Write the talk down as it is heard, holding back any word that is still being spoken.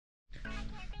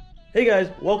Hey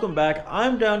guys, welcome back.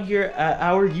 I'm down here at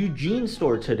our Eugene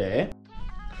store today.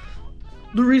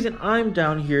 The reason I'm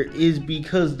down here is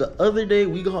because the other day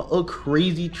we got a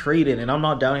crazy trade-in, and I'm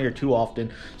not down here too often,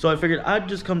 so I figured I'd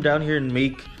just come down here and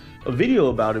make a video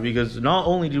about it, because not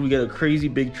only did we get a crazy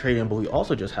big trade-in, but we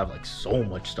also just have like so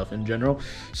much stuff in general.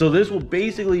 So this will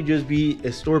basically just be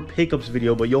a store pickups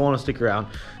video, but you'll want to stick around.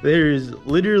 There's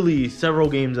literally several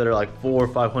games that are like 400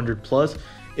 or 500 plus,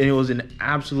 and it was an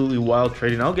absolutely wild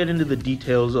trade, and I'll get into the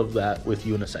details of that with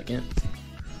you in a second.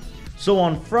 So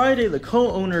on Friday, the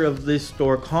co-owner of this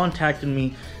store contacted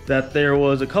me that there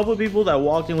was a couple of people that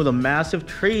walked in with a massive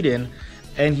trade-in,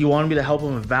 and he wanted me to help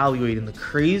him evaluate. And the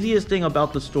craziest thing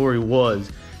about the story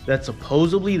was that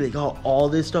supposedly they got all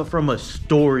this stuff from a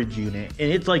storage unit,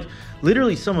 and it's like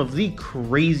literally some of the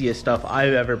craziest stuff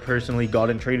I've ever personally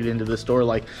gotten traded into the store.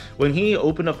 Like when he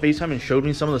opened up FaceTime and showed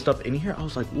me some of the stuff in here, I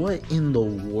was like, what in the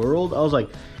world? I was like,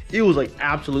 it was like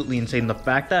absolutely insane. The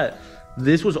fact that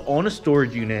this was on a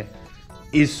storage unit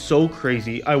is so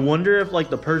crazy. I wonder if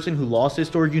like the person who lost his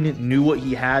storage unit knew what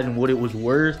he had and what it was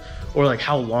worth, or like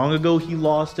how long ago he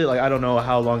lost it. Like I don't know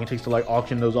how long it takes to like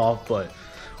auction those off, but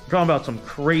we're talking about some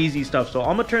crazy stuff. So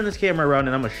I'm gonna turn this camera around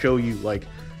and I'm gonna show you like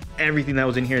everything that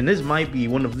was in here, and this might be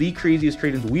one of the craziest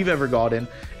trade-ins we've ever gotten.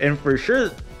 And for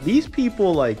sure these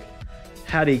people like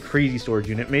had a crazy storage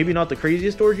unit. Maybe not the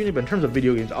craziest storage unit, but in terms of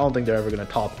video games, I don't think they're ever gonna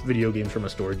top video games from a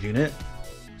storage unit.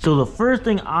 So the first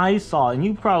thing I saw, and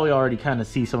you probably already kind of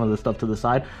see some of the stuff to the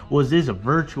side, was this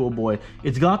Virtual Boy.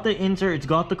 It's got the insert, it's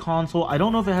got the console. I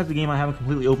don't know if it has the game. I haven't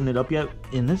completely opened it up yet.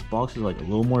 And this box is like a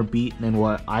little more beat than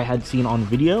what I had seen on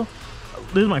video.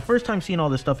 This is my first time seeing all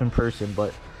this stuff in person,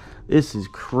 but this is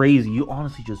crazy. You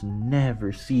honestly just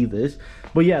never see this.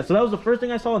 But yeah, so that was the first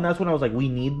thing I saw, and that's when I was like, we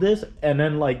need this. And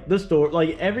then like the store,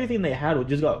 like everything they had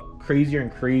just got crazier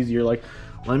and crazier. Like,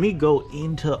 let me go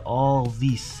into all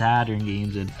these Saturn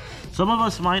games, and some of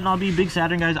us might not be big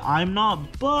Saturn guys. I'm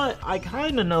not, but I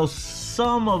kind of know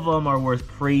some of them are worth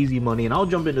crazy money, and I'll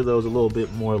jump into those a little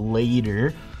bit more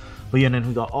later. But yeah, and then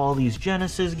we got all these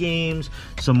Genesis games,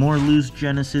 some more loose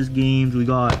Genesis games. We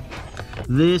got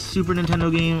this Super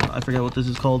Nintendo game. I forget what this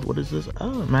is called. What is this?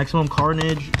 Oh, Maximum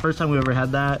Carnage. First time we ever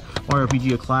had that. Mario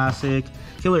RPG, a classic.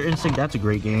 Killer Instinct, that's a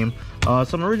great game.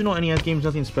 Some original NES games,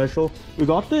 nothing special. We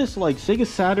got this like Sega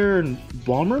Saturn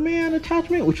Bomberman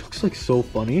attachment, which looks like so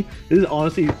funny. This is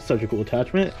honestly such a cool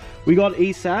attachment. We got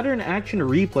a Saturn Action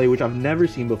Replay, which I've never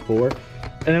seen before.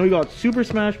 And then we got Super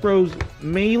Smash Bros.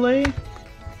 Melee,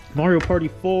 Mario Party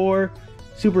 4,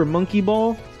 Super Monkey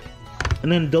Ball,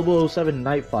 and then 007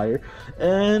 Nightfire.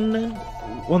 And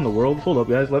what in the world? Hold up,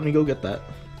 guys. Let me go get that.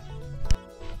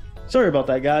 Sorry about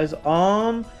that, guys.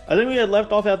 I think we had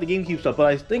left off at the GameCube stuff, but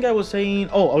I think I was saying,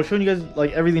 oh, I was showing you guys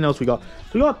like everything else we got. So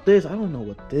we got this. I don't know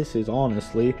what this is,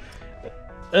 honestly.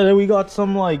 And then we got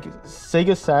some like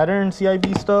Sega Saturn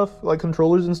CIB stuff, like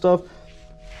controllers and stuff.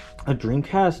 A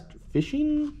Dreamcast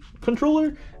fishing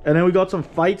controller. And then we got some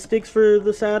fight sticks for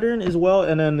the Saturn as well.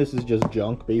 And then this is just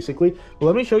junk, basically. But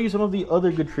let me show you some of the other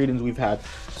good trade-ins we've had.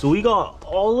 So we got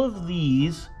all of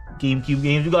these GameCube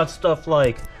games. We got stuff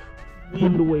like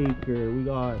Wind Waker, we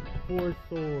got Four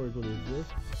Swords, what is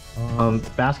this?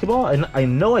 Basketball, and I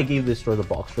know I gave this store the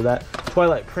box for that.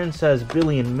 Twilight Princess,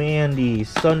 Billy and Mandy,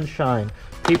 Sunshine,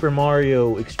 Paper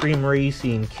Mario, Extreme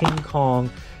Racing, King Kong,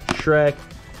 Shrek,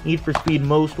 Need for Speed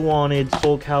Most Wanted,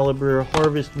 Soul Calibur,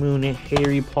 Harvest Moon,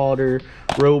 Harry Potter,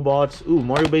 Robots, ooh,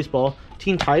 Mario Baseball,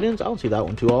 Teen Titans, I don't see that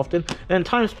one too often, and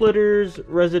Time Splitters,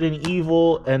 Resident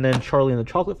Evil, and then Charlie and the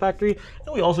Chocolate Factory.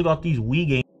 And we also got these Wii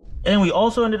games. And we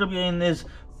also ended up getting this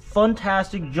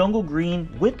fantastic Jungle Green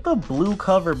with the blue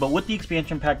cover, but with the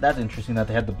expansion pack. That's interesting that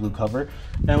they had the blue cover.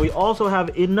 And we also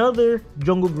have another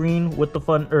Jungle Green with the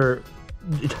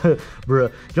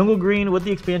Jungle Green with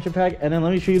the expansion pack. And then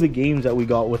let me show you the games that we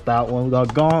got with that one. We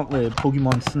got Gauntlet,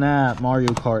 Pokemon Snap, Mario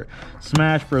Kart,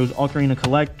 Smash Bros, Ocarina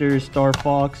Collectors, Star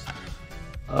Fox,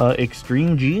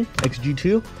 Extreme G,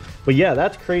 XG2. But yeah,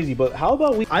 that's crazy. But how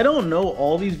about I don't know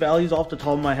all these values off the top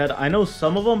of my head. I know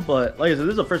some of them, but like I said,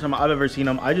 this is the first time I've ever seen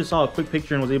them. I just saw a quick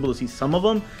picture and was able to see some of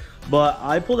them, but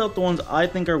I pulled out the ones I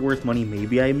think are worth money.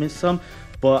 Maybe I missed some,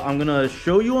 but I'm gonna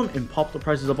show you them and pop the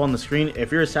prices up on the screen.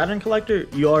 If you're a Saturn collector,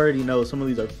 you already know some of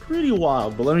these are pretty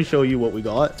wild, but let me show you what we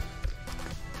got.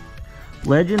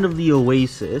 Legend of the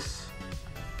Oasis.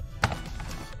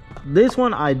 This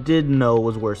one I did know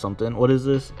was worth something. What is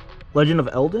this? Legend of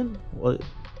Elden? What?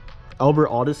 Albert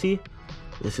Odyssey.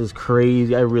 This is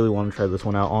crazy. I really want to try this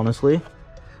one out, honestly.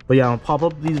 But yeah, I'm gonna pop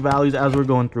up these values as we're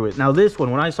going through it. Now this one,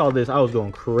 when I saw this, I was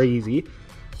going crazy.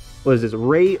 What is this?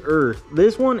 Ray Earth.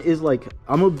 This one is like,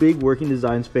 I'm a big Working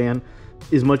Designs fan.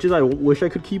 as much as I wish I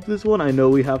could keep this one, I know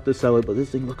we have to sell it, but this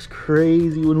thing looks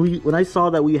crazy. When I saw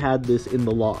that we had this in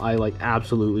the lot, I like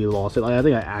absolutely lost it. Like, I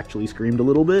think I actually screamed a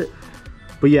little bit.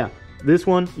 But yeah, this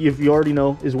one, if you already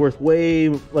know, is worth way,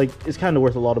 like, it's kind of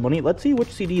worth a lot of money. Let's see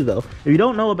which CD though. If you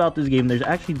don't know about this game, there's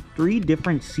actually 3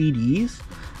 different CDs.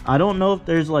 I don't know if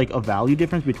there's like a value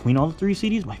difference between all the 3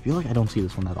 CDs, but I feel like I don't see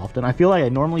this one that often. I feel like I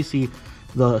normally see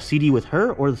the CD with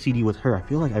her or the CD with her. I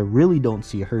feel like I really don't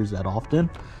see hers that often.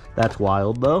 That's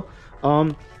wild though.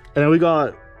 And then we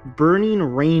got Burning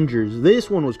Rangers. This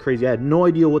one was crazy. I had no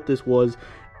idea what this was,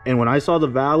 and when I saw the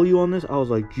value on this, I was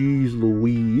like, geez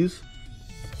Louise.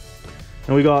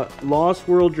 And we got Lost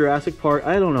World Jurassic Park.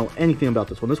 I don't know anything about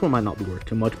this one. This one might not be worth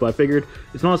too much, but I figured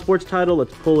it's not a sports title.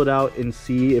 Let's pull it out and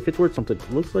see if it's worth something.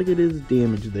 It looks like it is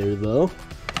damaged there though.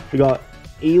 We got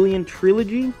Alien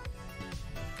Trilogy.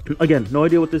 Again, no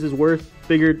idea what this is worth.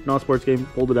 Figured not a sports game.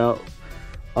 Pulled it out.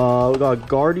 We got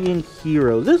Guardian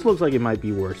Heroes. This looks like it might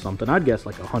be worth something. I'd guess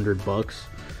like $100.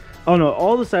 Oh no,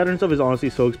 all the Saturn stuff is honestly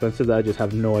so expensive that I just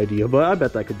have no idea, but I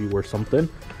bet that could be worth something.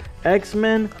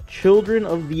 X-Men Children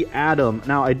of the Atom.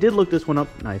 Now I did look this one up.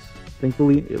 Nice.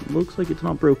 Thankfully it looks like it's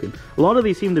not broken. A lot of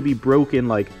these seem to be broken.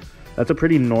 Like, that's a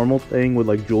pretty normal thing with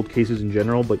like jeweled cases in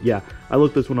general, but yeah, I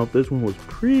looked this one up. This one was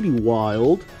pretty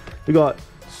wild. We got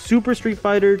Super Street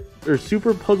Fighter or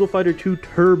Super Puzzle Fighter 2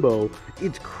 Turbo.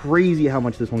 It's crazy how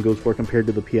much this one goes for compared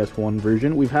to the PS1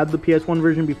 version. We've had the PS1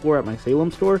 version before at my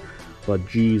Salem store, but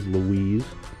geez Louise.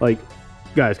 Like,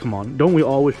 guys, come on. Don't we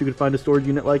all wish we could find a storage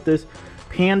unit like this?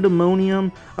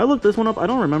 Pandemonium. I looked this one up. I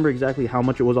don't remember exactly how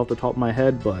much it was off the top of my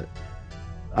head, but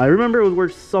I remember it was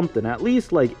worth something. At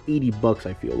least like $80,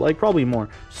 I feel like. Probably more.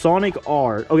 Sonic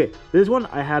R. Okay, this one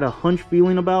I had a hunch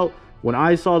feeling about. When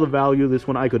I saw the value of this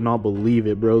one, I could not believe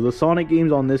it, bro. The Sonic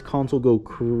games on this console go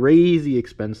crazy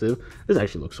expensive. This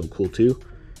actually looks so cool, too.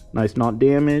 Nice, not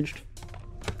damaged.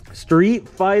 Street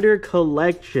Fighter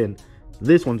Collection.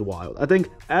 This one's wild. I think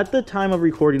at the time of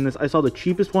recording this, I saw the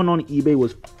cheapest one on eBay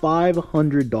was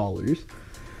 $500.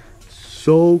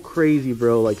 So crazy,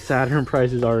 bro. Like, Saturn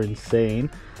prices are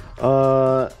insane.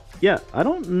 Yeah, I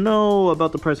don't know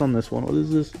about the price on this one. What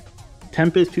is this?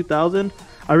 Tempest 2000?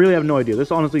 I really have no idea.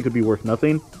 This honestly could be worth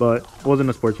nothing, but it wasn't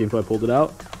a sports game, so I pulled it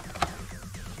out.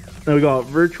 Then we got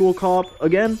Virtual Cop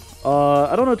again.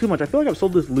 I don't know too much. I feel like I've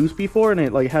sold this loose before, and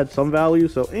it like had some value,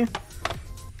 so eh.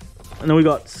 And then we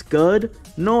got Scud.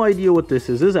 No idea what this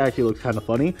is. This actually looks kind of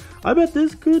funny. I bet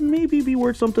this could maybe be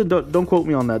worth something. Don't quote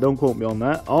me on that. Don't quote me on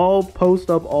that. I'll post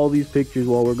up all these pictures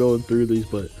while we're going through these,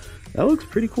 but that looks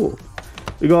pretty cool.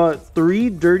 We got 3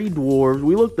 Dirty Dwarves.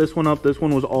 We looked this one up. This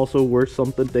one was also worth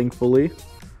something, thankfully.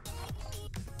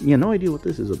 Yeah, no idea what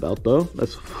this is about, though.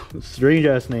 That's a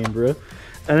strange-ass name, bro.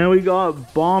 And then we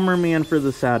got Bomberman for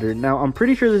the Saturn. Now, I'm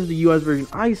pretty sure this is the US version.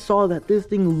 I saw that this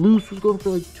thing loose was going for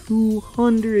like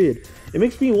 $200. It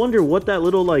makes me wonder what that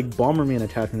little, like, Bomberman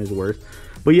attachment is worth.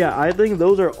 But yeah, I think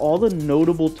those are all the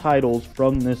notable titles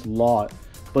from this lot.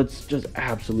 But it's just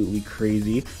absolutely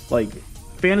crazy. Like,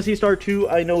 Phantasy Star 2,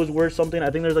 I know is worth something. I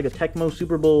think there's like a Tecmo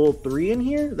Super Bowl 3 in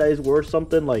here that is worth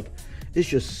something. Like, it's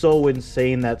just so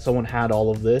insane that someone had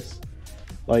all of this.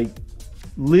 Like,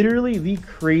 literally the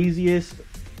craziest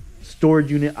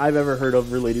storage unit I've ever heard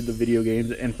of related to video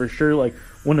games, and for sure like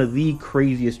one of the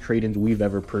craziest trade-ins we've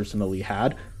ever personally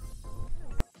had.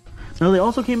 Now they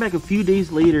also came back a few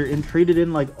days later and traded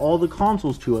in like all the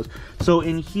consoles to us. So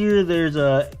in here there's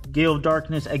a Gale of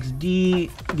Darkness XD,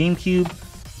 GameCube.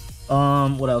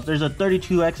 What else? There's a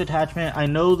 32X attachment. I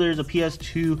know there's a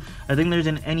PS2. I think there's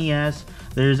an NES.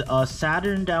 There's a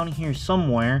Saturn down here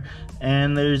somewhere.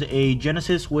 And there's a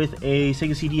Genesis with a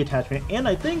Sega CD attachment. And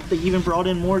I think they even brought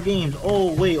in more games.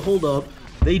 Oh, wait, hold up.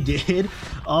 They did.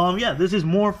 Yeah, this is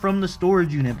more from the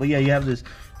storage unit. But yeah, you have this.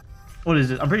 What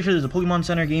is it? I'm pretty sure there's a Pokemon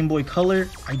Center Game Boy Color.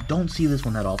 I don't see this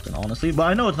one that often, honestly. But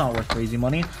I know it's not worth crazy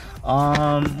money.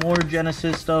 More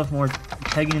Genesis stuff, more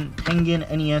Tengen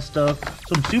NES stuff,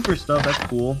 some Super stuff. That's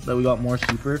cool that we got more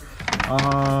Super.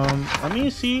 Let me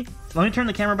see. Let me turn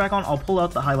the camera back on. I'll pull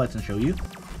out the highlights and show you.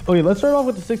 Okay, let's start off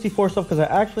with the 64 stuff because I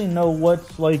actually know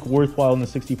what's like worthwhile in the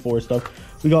 64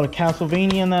 stuff. We got a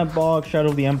Castlevania in that box, Shadow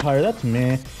of the Empire, that's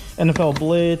meh. NFL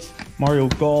Blitz, Mario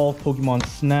Golf, Pokemon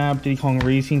Snap, Diddy Kong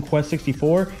Racing, Quest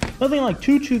 64. Nothing like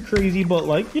too crazy, but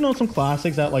like, you know, some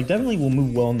classics that like definitely will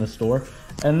move well in the store.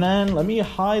 And then let me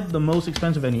hide the most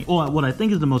expensive what I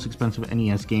think is the most expensive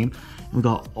NES game. We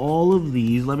got all of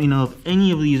these. Let me know if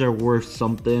any of these are worth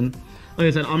something. Like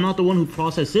I said, I'm not the one who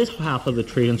processed this half of the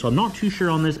trade-in, so I'm not too sure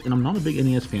on this, and I'm not a big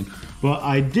NES fan. But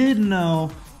I did know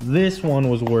this one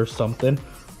was worth something.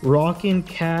 Rockin'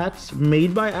 Cats,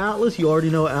 made by Atlas. You already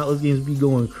know Atlas games be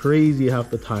going crazy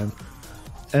half the time.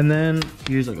 And then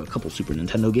here's like a couple Super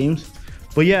Nintendo games.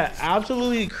 But yeah,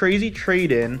 absolutely crazy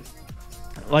trade-in.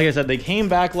 Like I said, they came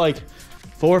back like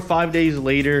 4 or 5 days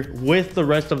later with the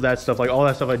rest of that stuff, like all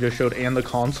that stuff I just showed and the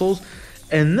consoles.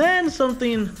 And then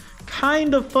something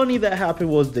kind of funny that happened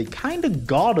was they kind of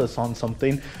got us on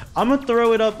something. I'm gonna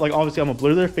throw it up, like obviously I'm gonna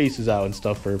blur their faces out and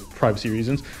stuff for privacy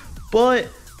reasons, but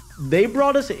they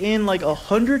brought us in like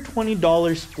 $120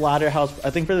 Splatterhouse, I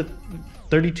think for the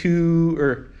 32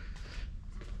 or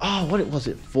what was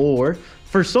it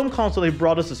for some console. They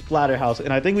brought us a Splatterhouse,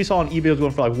 and I think we saw on eBay it was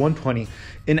going for like 120.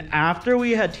 And after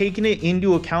we had taken it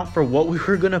into account for what we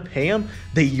were gonna pay them,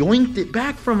 they yoinked it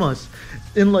back from us.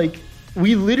 And like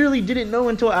we literally didn't know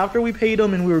until after we paid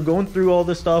them and we were going through all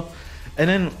this stuff. And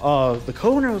then the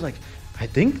co-owner was like, I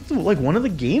think like one of the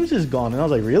games is gone. And I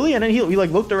was like, really? And then we like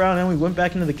looked around and we went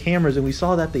back into the cameras and we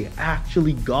saw that they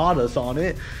actually got us on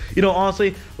it. You know,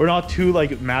 honestly, we're not too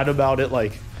like mad about it.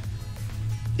 Like,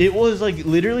 it was like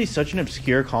literally such an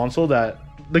obscure console that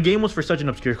the game was for such an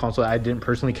obscure console that I didn't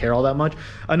personally care all that much.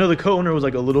 I know the co-owner was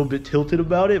like a little bit tilted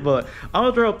about it, but I'm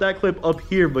gonna throw up that clip up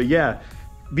here. But yeah,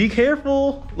 be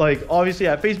careful. Like obviously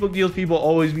at Facebook deals, people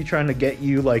always be trying to get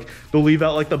you, like they'll leave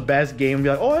out like the best game and be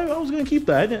like, oh, I was gonna keep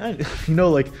that. You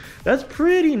know, like that's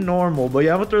pretty normal. But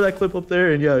yeah, I'm gonna throw that clip up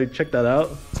there and yeah, check that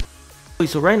out.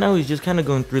 So right now he's just kind of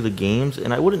going through the games,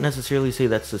 and I wouldn't necessarily say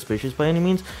that's suspicious by any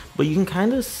means, but you can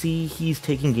kind of see he's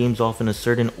taking games off in a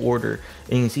certain order.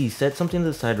 And you can see he set something to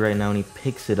the side right now and he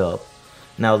picks it up.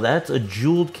 Now that's a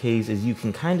jeweled case, as you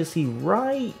can kind of see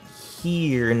right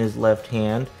here in his left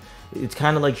hand. It's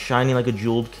kind of like shining like a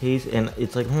jeweled case, and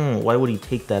it's like, why would he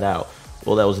take that out?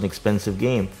 Well, that was an expensive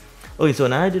game. Okay, so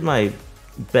now I did my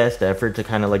best effort to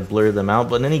kind of like blur them out,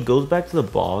 but then he goes back to the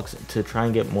box to try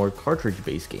and get more cartridge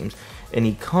based games, and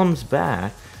he comes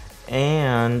back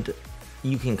and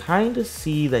you can kind of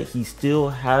see that he still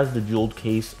has the jeweled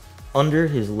case under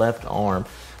his left arm,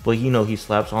 but you know, he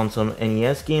slaps on some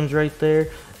NES games right there,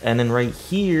 and then right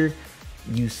here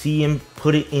you see him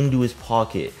put it into his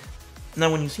pocket.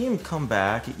 Now when you see him come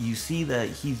back, you see that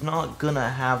he's not gonna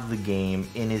have the game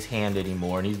in his hand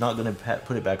anymore, and he's not gonna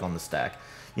put it back on the stack.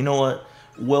 You know what?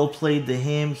 Well played to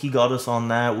him. He got us on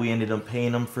that. We ended up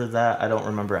paying him for that. I don't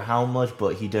remember how much,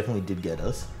 but he definitely did get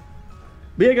us.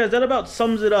 But yeah, guys, that about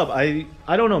sums it up. I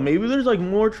don't know. Maybe there's like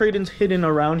more trade-ins hidden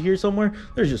around here somewhere.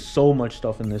 There's just so much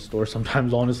stuff in this store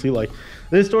sometimes, honestly. Like,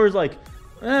 this store is like,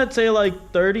 I'd say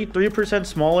like 33%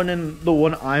 smaller than the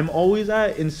one I'm always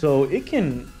at. And so it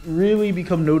can really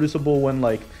become noticeable when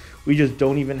like we just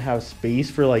don't even have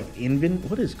space for like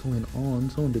what is going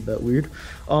on? Someone did that weird.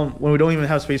 When we don't even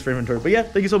have space for inventory. But yeah,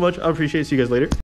 thank you so much. I appreciate it. See you guys later.